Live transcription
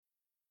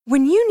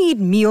When you need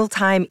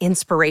mealtime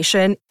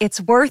inspiration,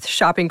 it's worth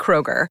shopping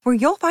Kroger, where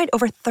you'll find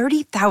over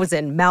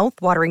 30,000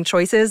 mouth-watering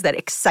choices that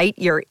excite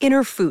your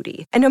inner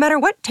foodie. And no matter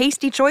what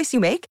tasty choice you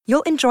make,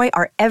 you'll enjoy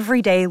our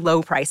everyday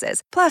low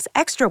prices, plus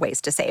extra ways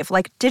to save,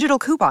 like digital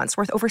coupons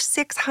worth over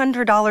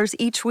 $600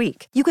 each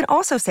week. You can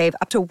also save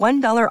up to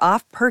 $1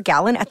 off per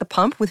gallon at the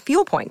pump with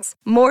fuel points.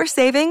 More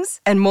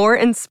savings and more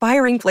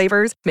inspiring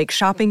flavors make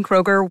shopping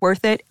Kroger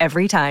worth it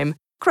every time.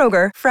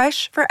 Kroger,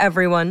 fresh for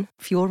everyone.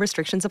 Fuel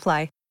restrictions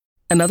apply.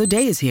 Another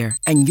day is here,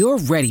 and you're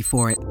ready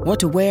for it. What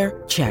to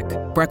wear? Check.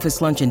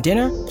 Breakfast, lunch, and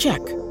dinner? Check.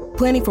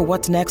 Planning for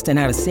what's next and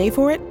how to save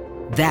for it?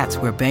 That's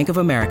where Bank of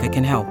America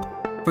can help.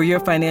 For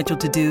your financial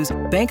to-dos,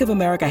 Bank of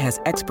America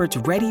has experts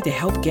ready to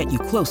help get you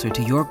closer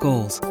to your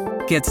goals.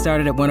 Get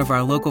started at one of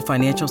our local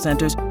financial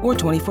centers or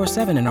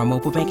 24/7 in our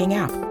mobile banking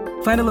app.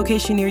 Find a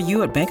location near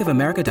you at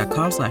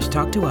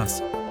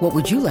bankofamerica.com/talktous. What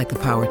would you like the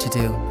power to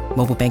do?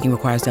 Mobile banking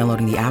requires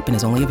downloading the app and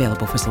is only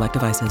available for select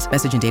devices.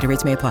 Message and data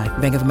rates may apply.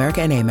 Bank of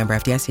America N.A., member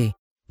FDIC.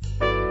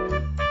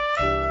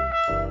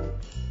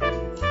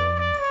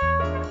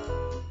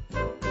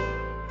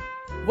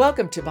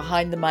 Welcome to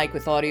Behind the Mic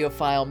with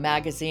AudioFile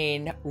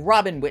Magazine.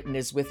 Robin Whitten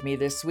is with me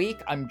this week.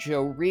 I'm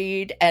Joe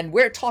Reed, and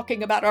we're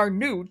talking about our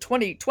new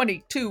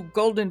 2022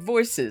 Golden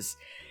Voices.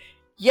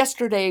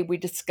 Yesterday, we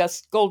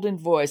discussed Golden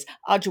Voice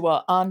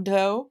Adjoa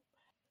Andoh,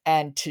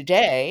 and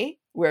today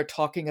we're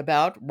talking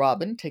about,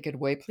 Robin, take it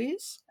away,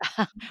 please.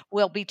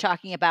 We'll be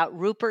talking about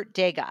Rupert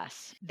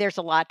Degas. There's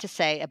a lot to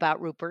say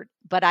about Rupert,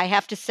 but I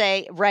have to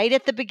say right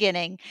at the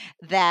beginning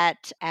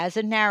that as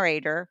a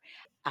narrator,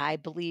 I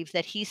believe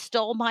that he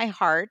stole my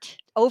heart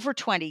over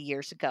 20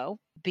 years ago,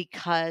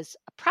 because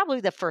probably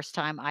the first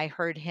time I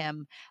heard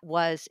him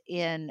was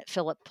in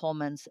Philip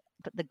Pullman's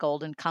The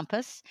Golden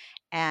Compass,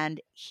 and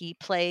he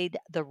played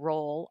the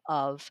role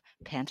of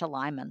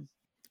Pantalaimon.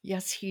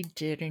 Yes, he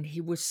did, and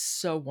he was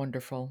so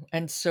wonderful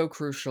and so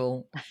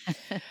crucial.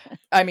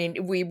 I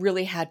mean, we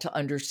really had to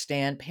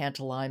understand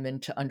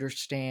Pantalaimon to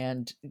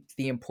understand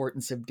the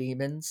importance of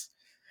demons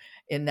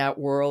in that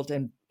world,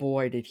 and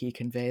boy, did he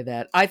convey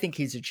that. I think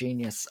he's a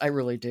genius. I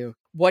really do.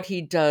 What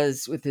he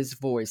does with his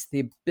voice, the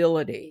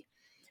ability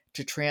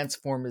to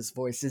transform his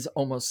voice, is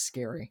almost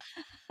scary.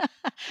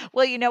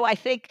 Well, I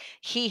think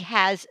he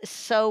has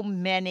so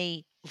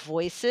many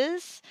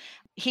voices.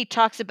 He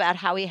talks about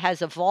how he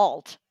has a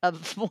vault of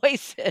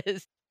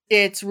voices.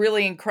 It's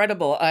really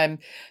incredible.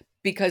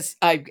 Because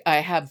I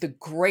have the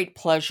great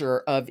pleasure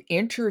of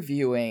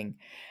interviewing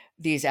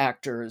these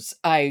actors.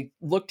 I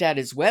looked at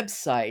his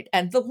website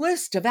and the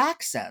list of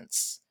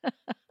accents,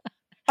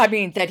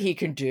 that he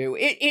can do.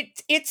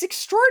 It's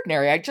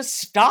extraordinary. I just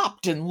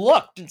stopped and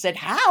looked and said,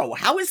 how?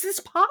 How is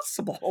this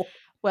possible?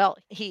 Well,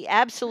 he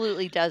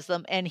absolutely does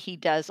them, and he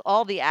does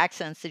all the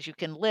accents that you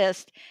can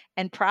list,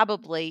 and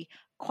probably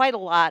quite a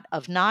lot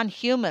of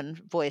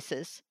non-human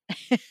voices.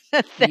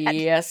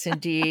 Yes,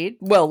 indeed.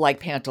 Well, like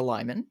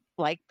Pantalaimon.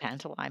 Like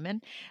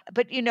Pantalaimon.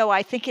 But,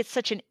 I think it's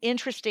such an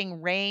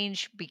interesting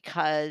range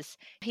because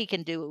he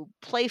can do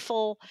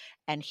playful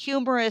and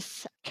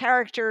humorous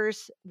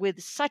characters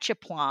with such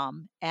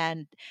aplomb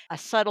and a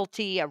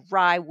subtlety, a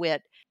wry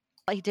wit.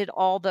 He did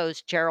all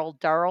those Gerald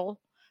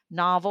Durrell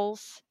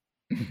novels.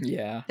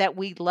 Yeah. That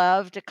we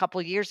loved a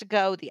couple years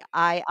ago, the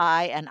I,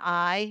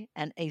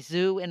 and A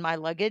Zoo in My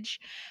Luggage.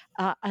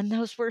 And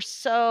those were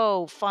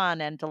so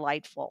fun and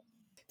delightful.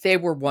 They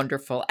were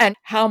wonderful. And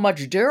how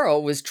much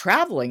Durrell was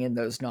traveling in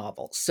those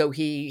novels. So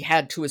he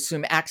had to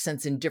assume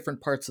accents in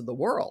different parts of the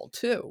world,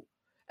 too,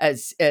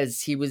 as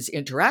he was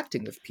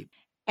interacting with people.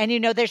 And,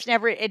 it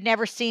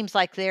never seems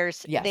like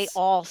Yes. They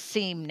all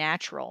seem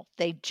natural.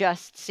 They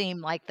just seem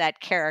like that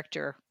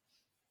character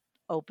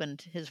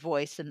opened his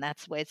voice, and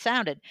that's the way it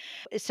sounded.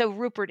 So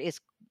Rupert is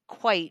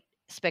quite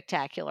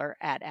spectacular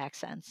at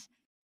accents.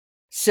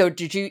 So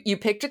did you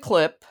picked a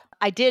clip?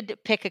 I did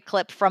pick a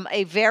clip from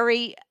a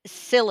very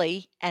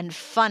silly and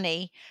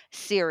funny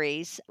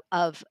series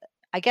of,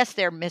 I guess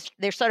they're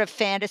sort of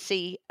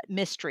fantasy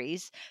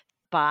mysteries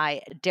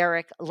by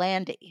Derek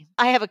Landy.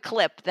 I have a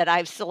clip that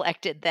I've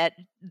selected that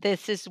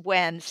this is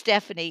when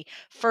Stephanie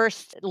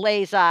first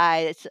lays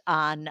eyes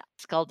on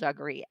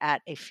Skullduggery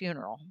at a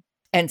funeral.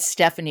 And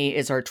Stephanie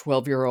is our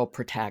 12-year-old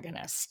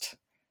protagonist.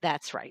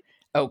 That's right.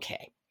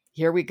 Okay,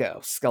 here we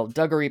go.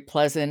 Skullduggery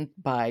Pleasant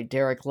by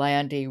Derek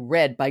Landy,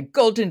 read by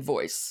Golden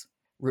Voice,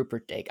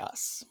 Rupert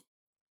Degas.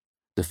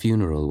 The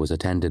funeral was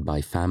attended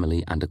by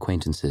family and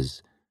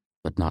acquaintances,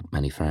 but not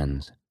many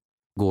friends.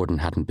 Gordon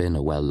hadn't been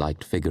a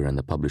well-liked figure in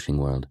the publishing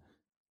world,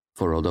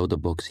 for although the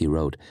books he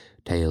wrote,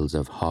 tales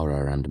of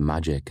horror and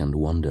magic and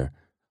wonder,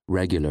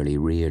 regularly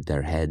reared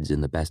their heads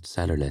in the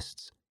bestseller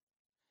lists,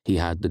 he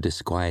had the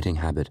disquieting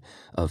habit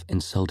of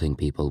insulting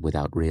people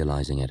without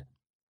realizing it,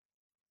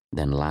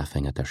 then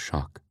laughing at their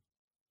shock.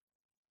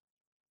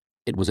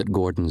 It was at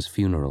Gordon's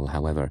funeral,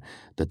 however,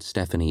 that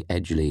Stephanie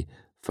Edgley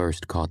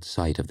first caught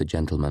sight of the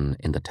gentleman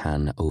in the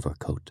tan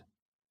overcoat.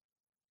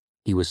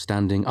 He was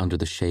standing under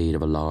the shade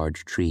of a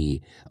large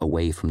tree,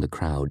 away from the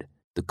crowd,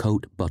 the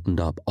coat buttoned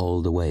up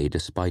all the way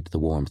despite the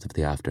warmth of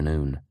the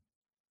afternoon.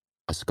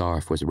 A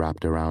scarf was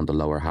wrapped around the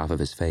lower half of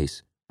his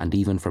face, and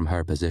even from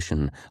her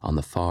position on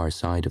the far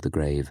side of the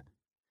grave,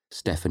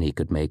 Stephanie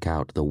could make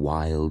out the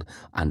wild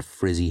and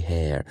frizzy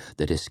hair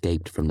that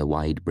escaped from the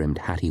wide-brimmed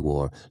hat he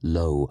wore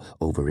low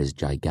over his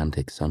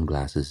gigantic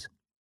sunglasses.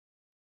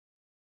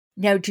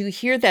 Now, do you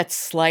hear that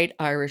slight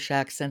Irish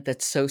accent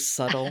that's so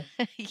subtle?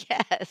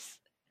 Yes.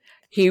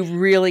 He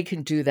really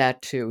can do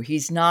that too.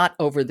 He's not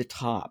over the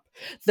top.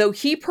 Though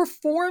he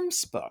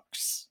performs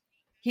books.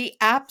 He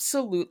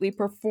absolutely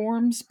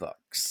performs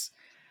books.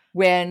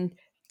 When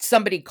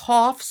somebody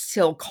coughs,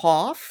 he'll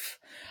cough.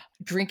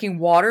 Drinking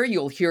water,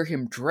 you'll hear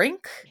him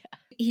drink.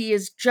 He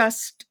is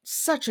just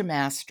such a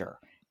master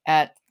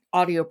at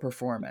audio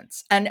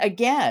performance. And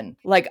again,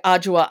 like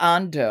Adjoa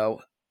Ando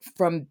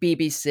from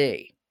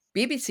BBC.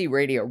 BBC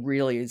Radio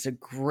really is a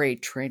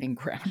great training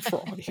ground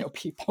for audio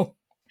people.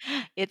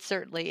 It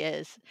certainly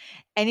is.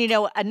 And,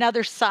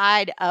 another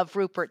side of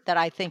Rupert that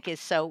I think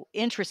is so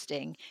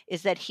interesting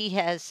is that he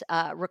has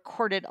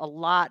recorded a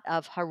lot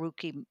of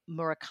Haruki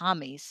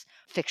Murakami's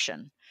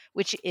fiction,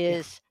 which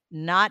is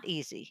not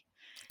easy.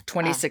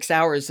 26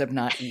 hours of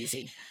not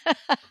easy.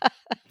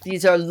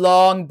 These are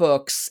long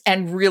books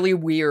and really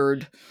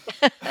weird.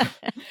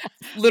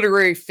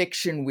 Literary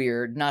fiction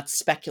weird, not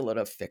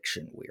speculative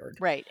fiction weird.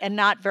 Right, and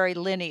not very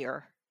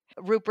linear.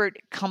 Rupert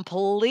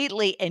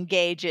completely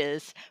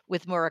engages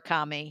with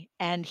Murakami,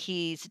 and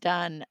he's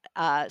done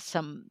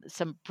some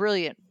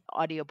brilliant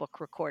audiobook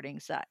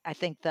recordings. I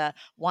think the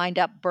Wind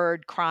Up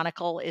Bird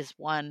Chronicle is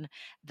one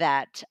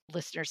that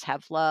listeners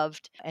have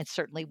loved, and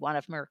certainly one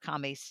of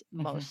Murakami's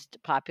most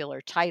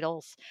popular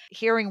titles.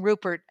 Hearing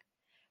Rupert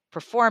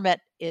perform it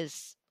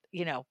is,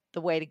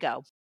 the way to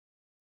go.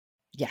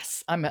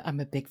 Yes, I'm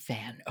a big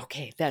fan.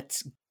 Okay,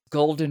 that's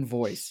golden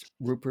voice,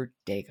 Rupert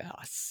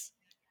Degas.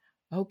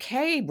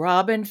 Okay,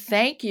 Robin,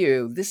 thank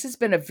you. This has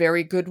been a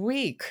very good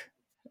week.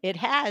 It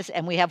has,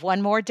 and we have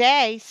one more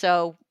day.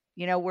 So,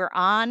 we're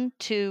on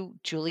to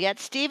Juliet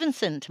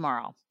Stevenson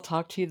tomorrow.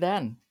 Talk to you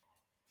then.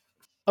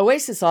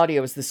 Oasis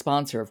Audio is the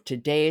sponsor of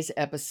today's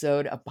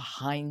episode of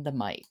Behind the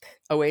Mic.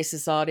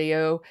 Oasis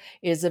Audio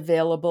is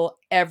available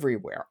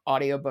everywhere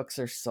audiobooks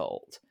are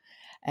sold.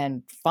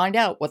 And find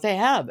out what they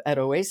have at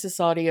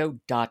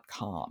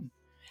oasisaudio.com.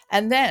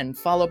 And then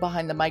follow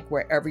Behind the Mic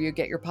wherever you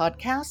get your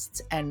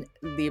podcasts and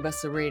leave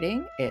us a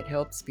rating. It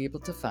helps people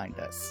to find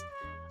us.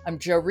 I'm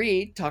Jo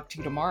Reed. Talk to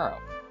you tomorrow.